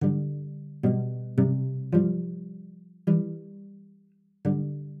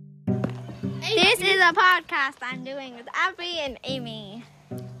is a podcast I'm doing with Abby and Amy.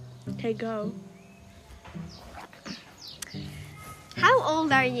 Okay, go. How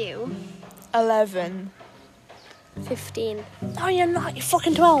old are you? 11. 15. Oh, you're not. You're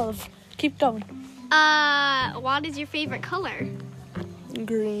fucking 12. Keep going. What is your favorite color?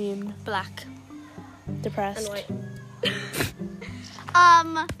 Green. Black. Depressed. And white.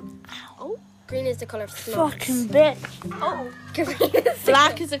 Oh, Green is the colour of smoke. Fucking bitch. oh. Green is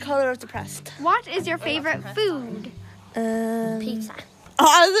Black is the color of depressed. What is your favorite food? pizza. Oh,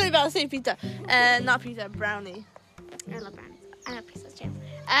 I was about to say pizza. Not pizza, brownie. I love brownies. I love pizzas too.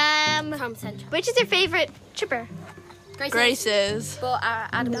 From Central. Which is your favorite chipper? Grace's. But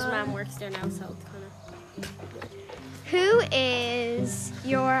Adam's mum works there now, so it's kind of... Who is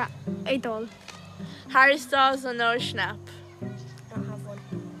your idol? Harry Styles and Noah Schnapp. I don't have one.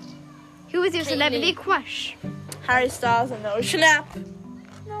 Who is your Kaylee. celebrity crush? Harry Styles and Noah Schnapp.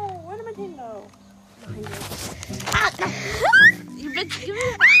 No, where did my thing go? You bitch, give me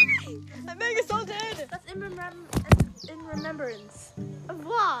that. I'm being assaulted. That's in remembrance. Of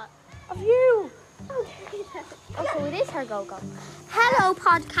what? Of you. Oh, so it is her go-go. Hello,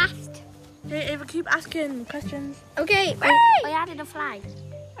 podcast. Hey, Ava, keep asking questions. Okay. I added a flag.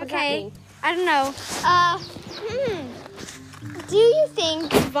 Okay. I don't know. Do you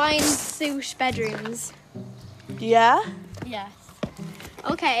think vines suit bedrooms? Yeah? Yes.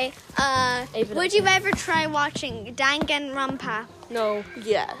 Okay. Ava Would you ever try watching Danganronpa? No,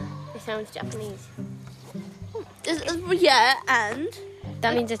 Yeah. it sounds Japanese. Yeah, and?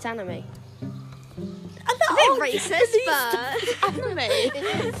 That means it's anime. I'm not A bit racist, but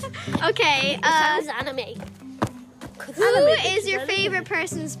anime. okay. It sounds anime. Who is your favorite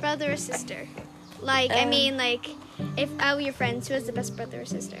person's brother or sister? Like, I mean, like, if out of your friends, who is the best brother or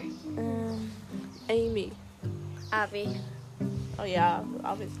sister? Amy. Abby. Oh yeah,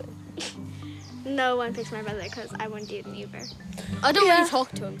 obviously. No one picks my brother because I wouldn't do it either. I don't really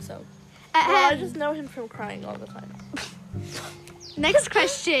talk to him, so. Well, I just know him from crying all the time. Next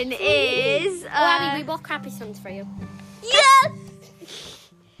question is... Abby, we bought crappy sons for you. Yes!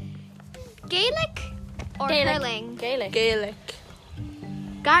 Gaelic or Gaelic. hurling? Gaelic. Gaelic.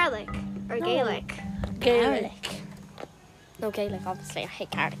 Garlic or Gaelic? Gaelic. No Gaelic, obviously. I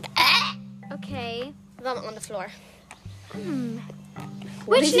hate Gaelic. Okay. Vomit on the floor.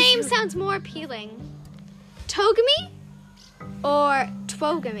 Which name sounds more appealing? Togami or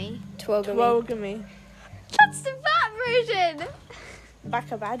Twogami? Twogami. Twogami. That's the fat version.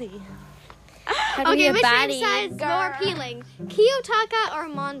 Bakabadi. Okay, which name sounds more appealing? Kiyotaka or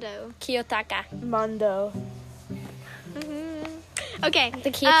Mondo? Kiyotaka. Mondo. Okay.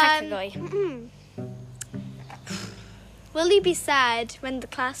 The Kiyotaka guy. Will you be sad when the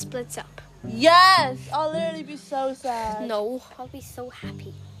class splits up? Yes! I'll literally be so sad. No, I'll be so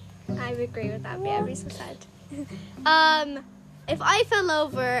happy. I would agree with that. Yeah, I'd be so sad. If I fell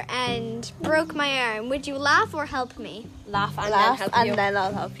over and broke my arm, would you laugh or help me? Laugh and Laugh then help and you. then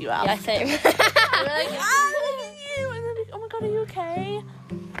I'll help you out. Yeah, same. You're like, ah, look at you! And then like, oh my god, are you okay?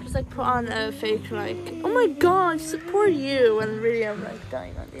 Just like put on a fake like, oh my god, support you. And really I'm like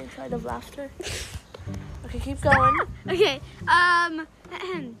dying on the inside of laughter. Okay, keep going. Okay.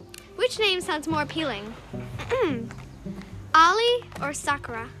 Which name sounds more appealing? Ali or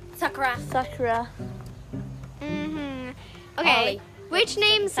Sakura? Sakura. Sakura. Okay. Ollie. Which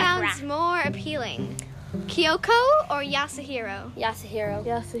name Sakura. sounds more appealing? Kyoko or Yasuhiro? Yasuhiro.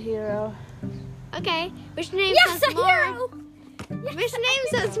 Yasuhiro. Okay. Which name sounds more? Which name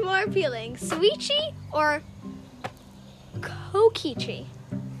sounds more appealing? Suichi or Kokichi?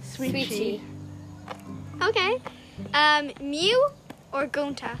 Sweetie. Okay. Mew or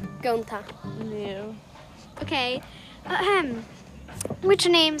Gonta? Gonta. New. Okay. Which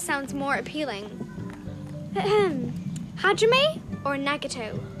name sounds more appealing? Hajime or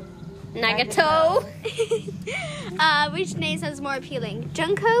Nagato? Nagato. Which name sounds more appealing?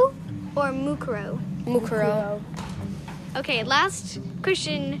 Junko or Mukuro? Mukuro. Okay, last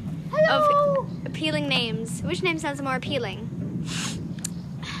question of appealing names. Which name sounds more appealing?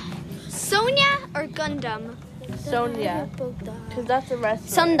 Sonia or Gundam? Sonia. Because that's a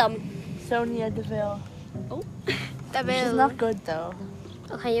wrestler. Sundom. Sonia Deville. Deville. She's not good though.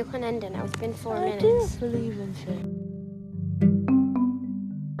 Okay, you can end it now. It's been 4 I minutes. do believe in shit.